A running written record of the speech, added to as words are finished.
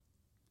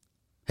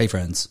Hey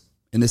friends,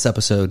 in this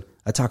episode,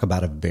 I talk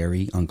about a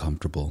very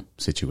uncomfortable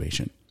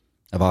situation.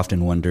 I've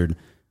often wondered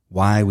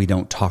why we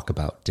don't talk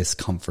about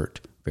discomfort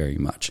very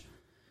much.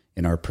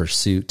 In our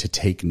pursuit to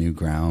take new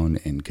ground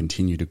and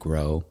continue to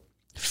grow,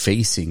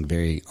 facing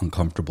very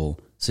uncomfortable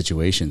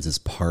situations is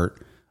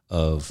part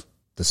of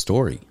the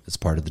story, it's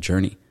part of the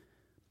journey.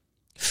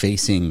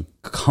 Facing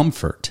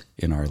comfort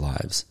in our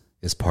lives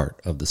is part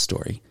of the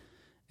story.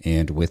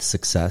 And with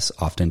success,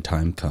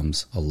 oftentimes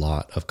comes a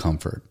lot of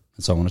comfort.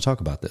 And so I want to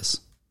talk about this.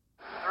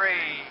 3,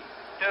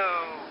 2,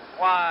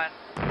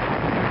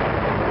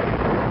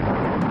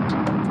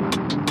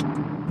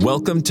 1.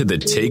 Welcome to the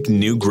Take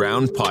New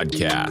Ground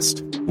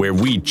podcast, where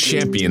we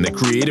champion the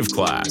creative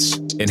class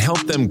and help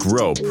them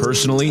grow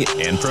personally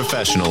and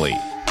professionally.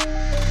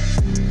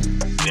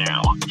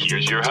 Now,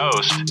 here's your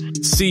host,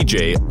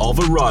 CJ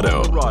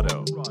Alvarado.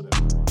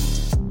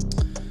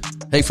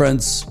 Hey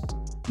friends,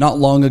 not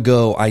long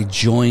ago I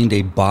joined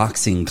a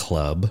boxing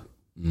club.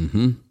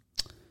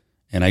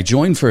 And I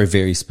joined for a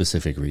very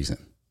specific reason.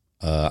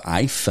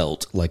 I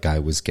felt like I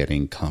was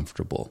getting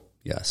comfortable.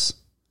 Yes,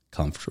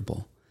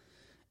 comfortable.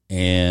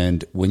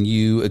 And when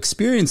you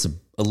experience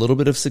a little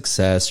bit of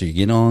success or you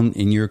get on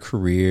in your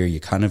career, you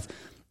kind of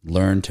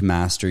learn to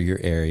master your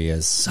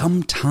areas.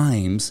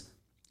 Sometimes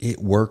it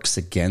works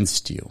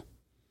against you.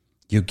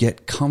 You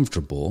get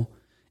comfortable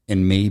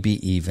and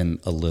maybe even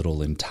a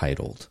little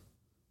entitled.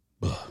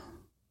 Ugh.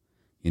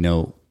 You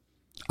know,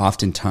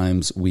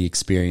 oftentimes we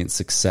experience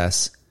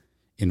success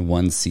in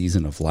one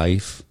season of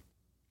life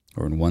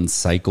or in one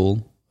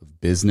cycle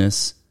of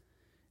business,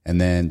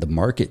 and then the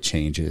market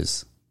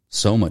changes.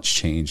 So much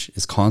change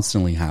is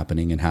constantly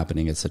happening and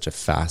happening at such a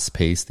fast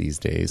pace these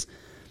days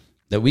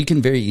that we can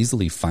very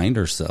easily find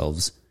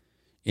ourselves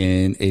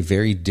in a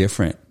very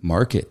different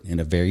market,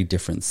 in a very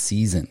different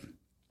season.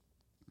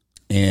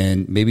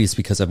 And maybe it's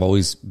because I've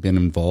always been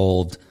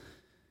involved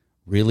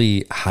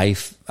really high,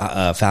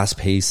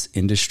 fast-paced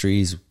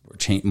industries.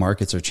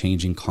 Markets are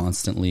changing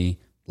constantly,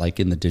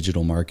 like in the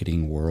digital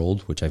marketing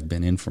world, which I've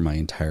been in for my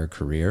entire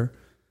career.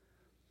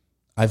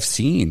 I've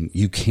seen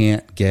you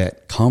can't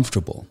get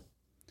comfortable.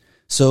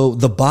 So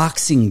the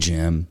boxing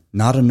gym,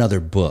 not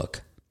another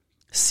book,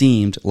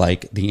 seemed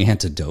like the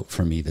antidote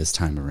for me this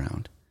time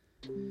around.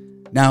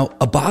 Now,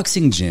 a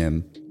boxing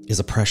gym is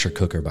a pressure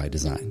cooker by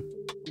design.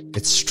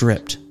 It's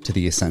stripped to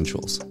the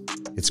essentials.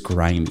 It's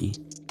grimy,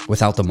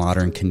 without the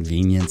modern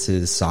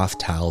conveniences, soft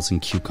towels,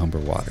 and cucumber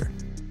water.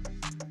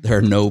 There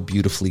are no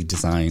beautifully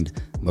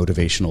designed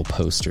motivational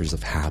posters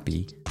of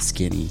happy,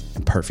 skinny,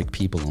 and perfect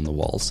people on the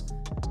walls.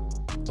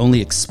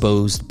 Only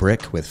exposed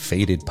brick with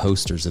faded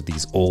posters of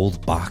these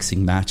old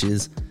boxing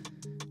matches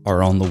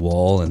are on the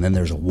wall, and then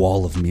there's a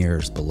wall of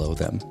mirrors below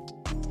them.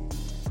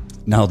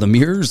 Now, the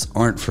mirrors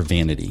aren't for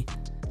vanity.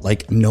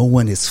 Like, no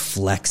one is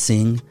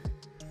flexing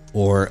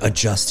or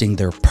adjusting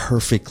their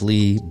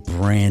perfectly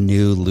brand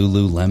new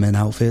Lululemon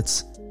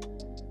outfits.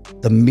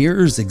 The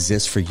mirrors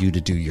exist for you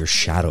to do your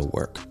shadow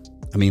work.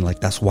 I mean, like,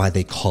 that's why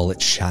they call it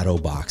shadow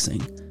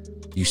boxing.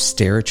 You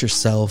stare at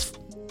yourself,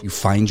 you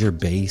find your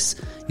base,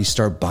 you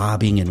start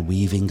bobbing and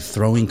weaving,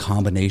 throwing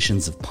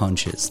combinations of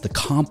punches. The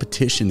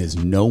competition is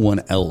no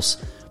one else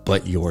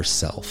but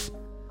yourself.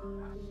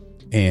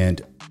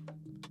 And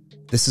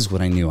this is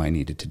what I knew I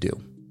needed to do.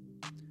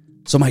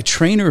 So my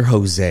trainer,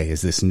 Jose,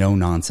 is this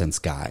no-nonsense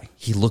guy.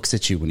 He looks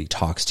at you when he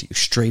talks to you,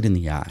 straight in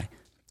the eye.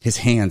 His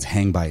hands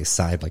hang by his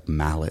side like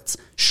mallets,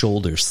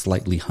 shoulders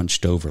slightly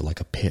hunched over like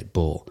a pit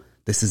bull.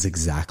 This is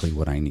exactly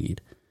what I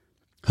need.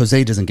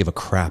 Jose doesn't give a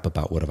crap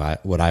about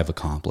what I've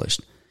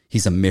accomplished.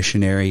 He's a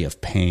missionary of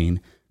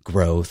pain,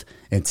 growth,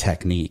 and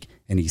technique,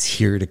 and he's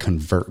here to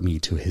convert me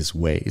to his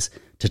ways,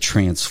 to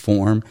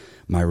transform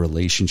my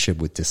relationship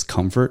with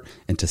discomfort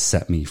and to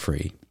set me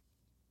free.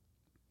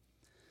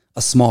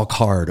 A small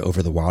card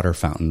over the water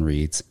fountain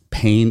reads,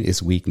 "Pain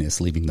is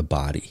weakness leaving the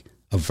body,"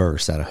 a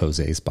verse out of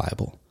Jose's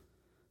Bible.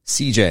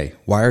 "CJ,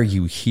 why are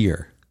you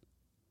here?"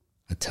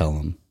 I tell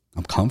him,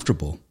 "I'm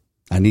comfortable.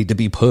 I need to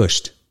be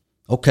pushed."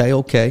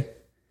 Okay,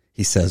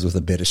 he says with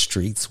a bit of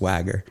street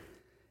swagger.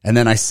 And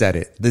then I said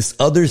it, this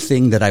other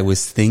thing that I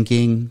was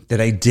thinking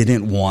that I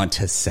didn't want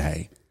to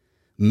say.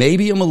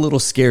 "Maybe I'm a little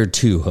scared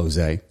too,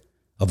 Jose."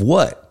 "Of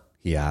what?"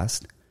 he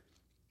asked.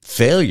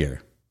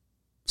 "Failure.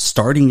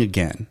 Starting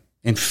again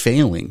and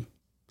failing."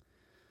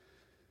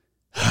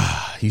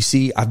 You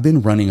see, I've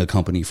been running a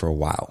company for a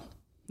while.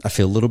 I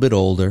feel a little bit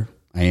older.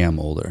 I am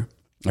older.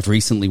 I've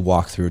recently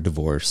walked through a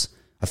divorce.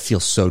 I feel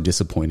so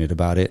disappointed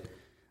about it.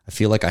 I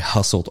feel like I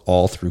hustled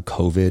all through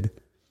COVID.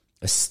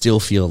 I still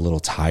feel a little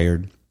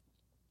tired.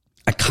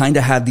 I kind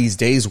of have these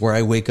days where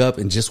I wake up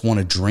and just want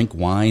to drink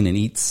wine and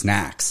eat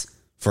snacks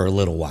for a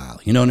little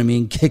while. You know what I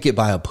mean? Kick it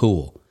by a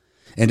pool.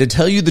 And to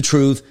tell you the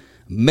truth,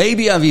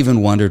 maybe I've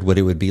even wondered what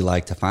it would be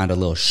like to find a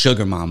little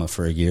sugar mama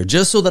for a year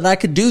just so that I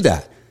could do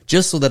that,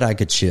 just so that I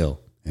could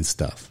chill and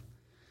stuff.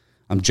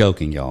 I'm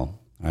joking, y'all. All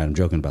right, I'm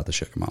joking about the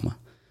sugar mama.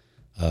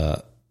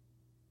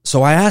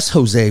 So I asked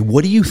Jose,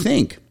 "What do you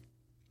think?"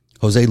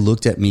 Jose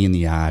looked at me in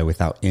the eye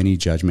without any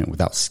judgment,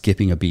 without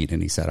skipping a beat,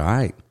 and he said, "All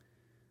right."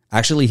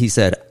 Actually, he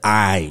said,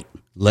 "I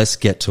let's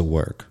get to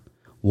work.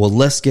 Well,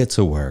 let's get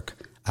to work.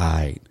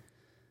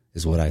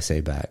 Is what I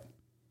say back.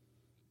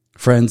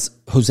 Friends,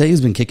 Jose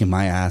has been kicking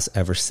my ass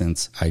ever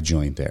since I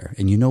joined there.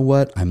 And you know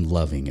what? I'm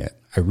loving it.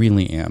 I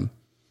really am.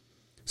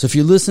 So if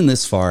you listen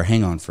this far,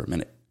 hang on for a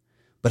minute.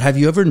 But have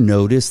you ever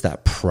noticed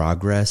that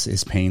progress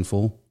is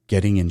painful?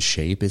 Getting in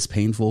shape is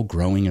painful.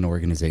 Growing an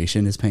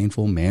organization is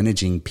painful.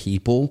 Managing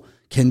people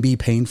can be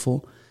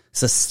painful.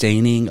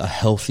 Sustaining a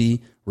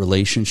healthy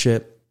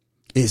relationship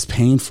is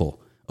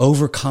painful.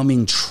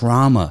 Overcoming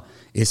trauma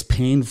is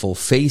painful.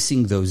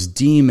 Facing those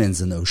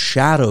demons and those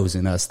shadows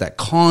in us that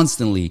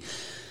constantly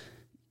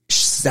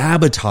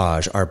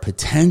sabotage our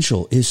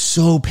potential is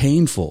so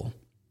painful.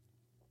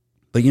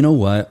 But you know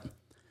what?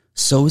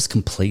 So is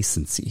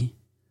complacency.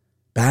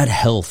 Bad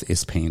health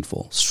is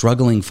painful.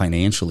 Struggling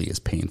financially is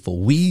painful.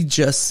 We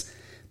just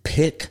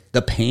pick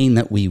the pain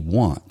that we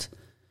want.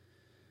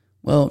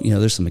 Well,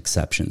 there's some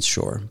exceptions,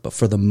 sure. But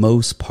for the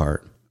most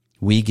part,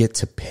 we get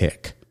to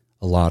pick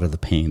a lot of the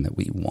pain that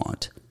we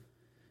want.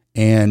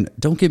 And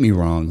don't get me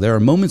wrong, there are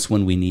moments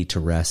when we need to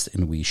rest,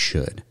 and we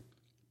should.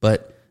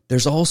 But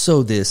there's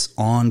also this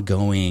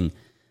ongoing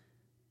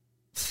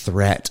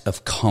threat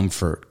of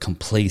comfort,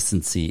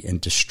 complacency,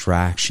 and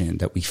distraction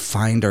that we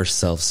find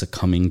ourselves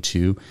succumbing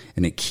to,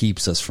 and it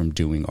keeps us from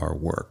doing our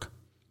work.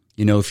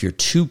 If you're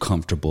too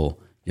comfortable,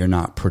 you're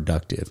not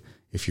productive.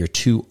 If you're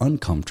too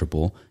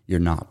uncomfortable, you're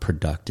not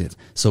productive.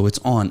 So it's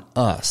on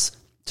us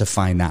to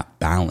find that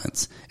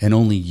balance, and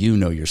only you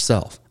know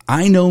yourself.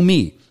 I know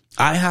me.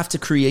 I have to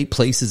create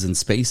places and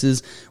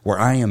spaces where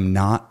I am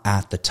not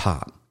at the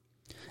top.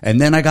 And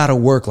then I got to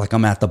work like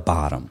I'm at the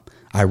bottom.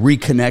 I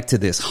reconnect to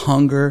this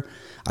hunger.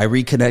 I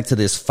reconnect to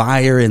this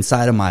fire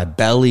inside of my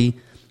belly,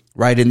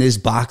 right? In this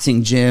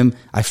boxing gym,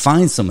 I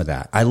find some of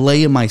that. I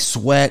lay in my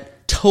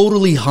sweat,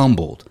 totally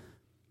humbled.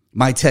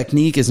 My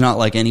technique is not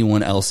like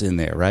anyone else in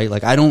there, right?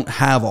 Like I don't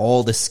have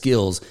all the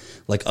skills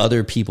like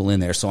other people in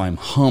there. So I'm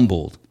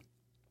humbled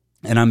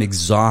and I'm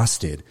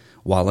exhausted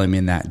while I'm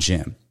in that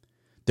gym.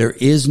 There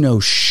is no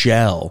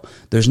shell.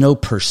 There's no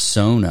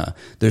persona.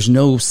 There's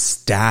no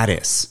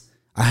status.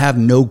 I have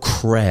no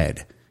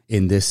cred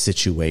in this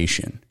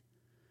situation.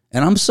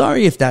 And I'm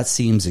sorry if that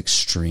seems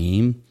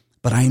extreme,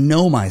 but I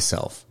know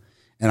myself.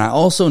 And I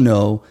also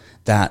know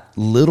that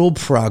little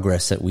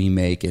progress that we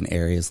make in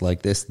areas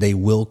like this, they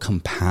will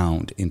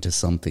compound into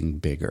something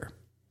bigger.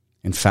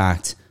 In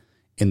fact,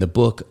 in the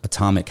book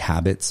Atomic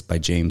Habits by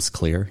James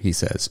Clear, he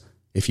says,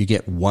 if you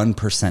get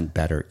 1%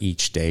 better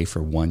each day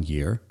for 1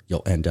 year,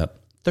 you'll end up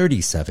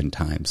 37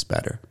 times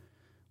better.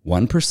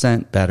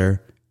 1%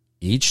 better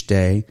each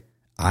day.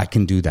 I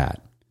can do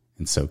that.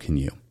 And so can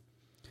you.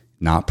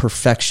 Not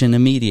perfection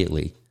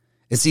immediately.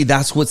 And see,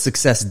 that's what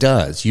success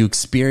does. You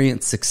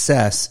experience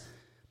success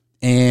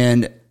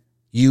and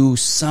you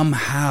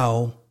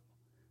somehow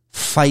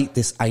fight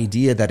this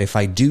idea that if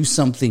I do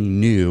something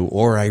new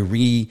or I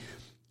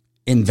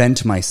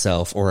reinvent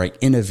myself or I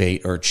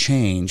innovate or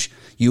change,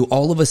 you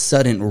all of a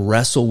sudden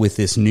wrestle with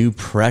this new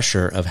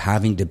pressure of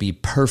having to be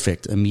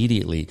perfect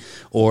immediately.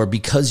 Or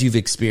because you've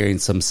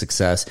experienced some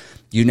success,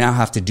 you now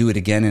have to do it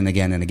again and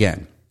again and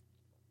again.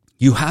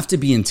 You have to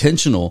be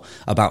intentional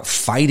about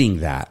fighting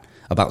that,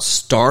 about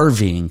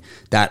starving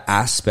that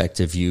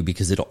aspect of you,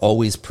 because it'll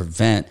always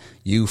prevent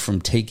you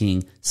from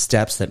taking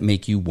steps that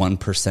make you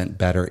 1%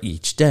 better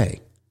each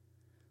day.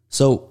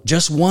 So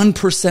just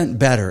 1%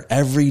 better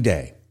every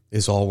day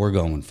is all we're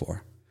going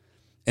for.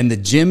 And the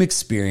gym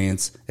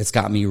experience, it's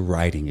got me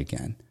writing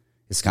again.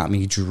 It's got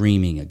me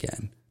dreaming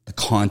again. The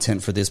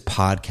content for this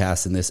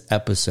podcast and this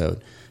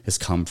episode has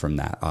come from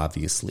that,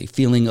 obviously.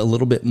 Feeling a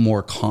little bit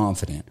more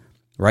confident,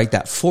 right?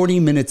 That 40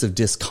 minutes of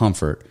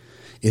discomfort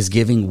is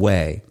giving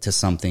way to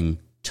something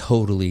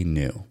totally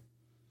new.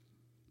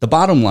 The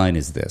bottom line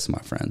is this, my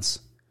friends.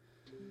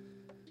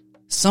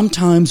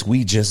 Sometimes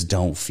we just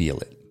don't feel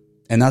it,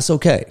 and that's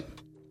okay.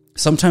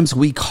 Sometimes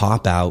we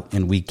cop out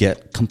and we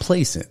get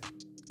complacent.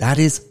 That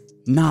is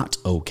not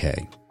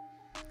okay.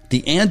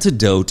 The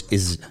antidote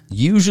is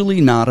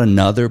usually not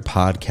another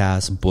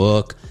podcast,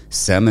 book,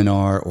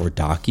 seminar, or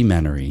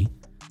documentary.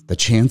 The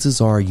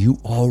chances are you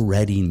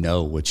already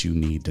know what you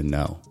need to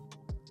know.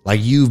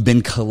 Like you've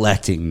been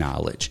collecting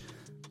knowledge.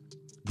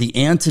 The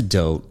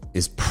antidote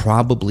is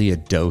probably a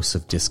dose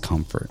of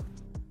discomfort,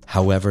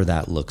 however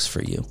that looks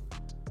for you.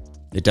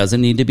 It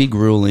doesn't need to be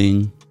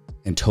grueling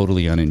and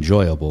totally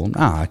unenjoyable.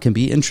 It can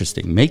be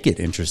interesting. Make it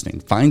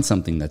interesting. Find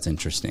something that's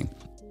interesting.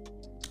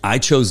 I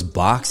chose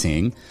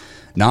boxing,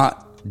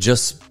 not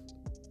just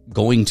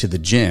going to the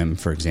gym,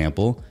 for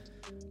example,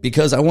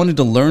 because I wanted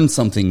to learn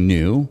something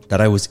new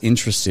that I was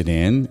interested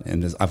in,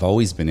 and I've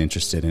always been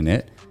interested in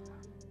it.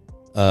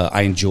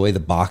 I enjoy the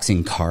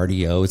boxing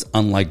cardio. It's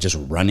unlike just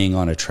running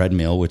on a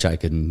treadmill, which I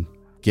can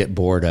get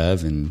bored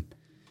of. And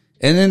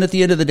then at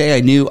the end of the day,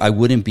 I knew I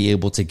wouldn't be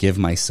able to give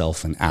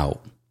myself an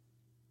out.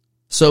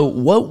 So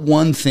what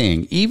one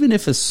thing, even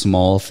if a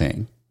small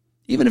thing,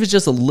 even if it's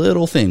just a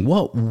little thing,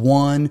 what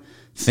one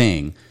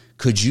thing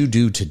could you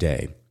do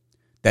today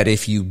that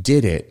if you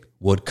did it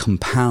would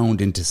compound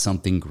into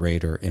something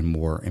greater and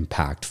more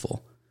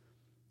impactful?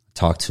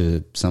 talk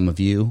to some of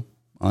you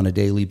on a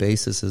daily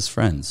basis as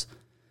friends.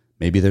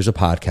 Maybe there's a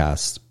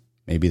podcast.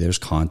 Maybe there's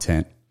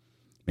content.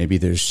 Maybe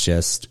there's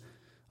just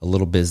a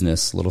little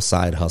business, a little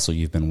side hustle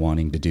you've been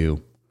wanting to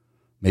do.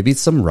 Maybe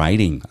it's some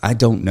writing. I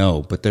don't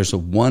know, but there's a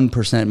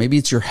 1%. Maybe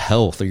it's your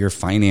health or your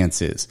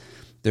finances.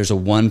 There's a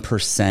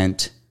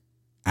 1%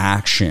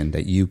 action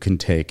that you can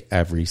take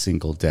every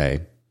single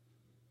day.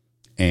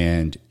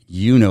 And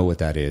you know what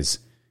that is,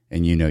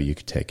 and you know you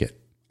can take it.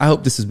 I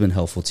hope this has been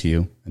helpful to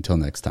you. Until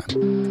next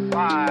time.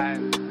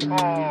 5,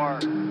 4,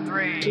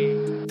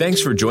 3.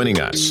 Thanks for joining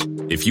us.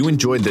 If you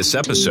enjoyed this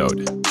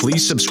episode,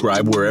 please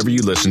subscribe wherever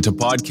you listen to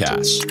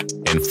podcasts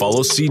and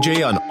follow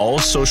CJ on all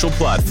social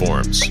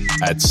platforms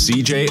at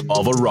CJ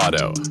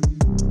Alvarado.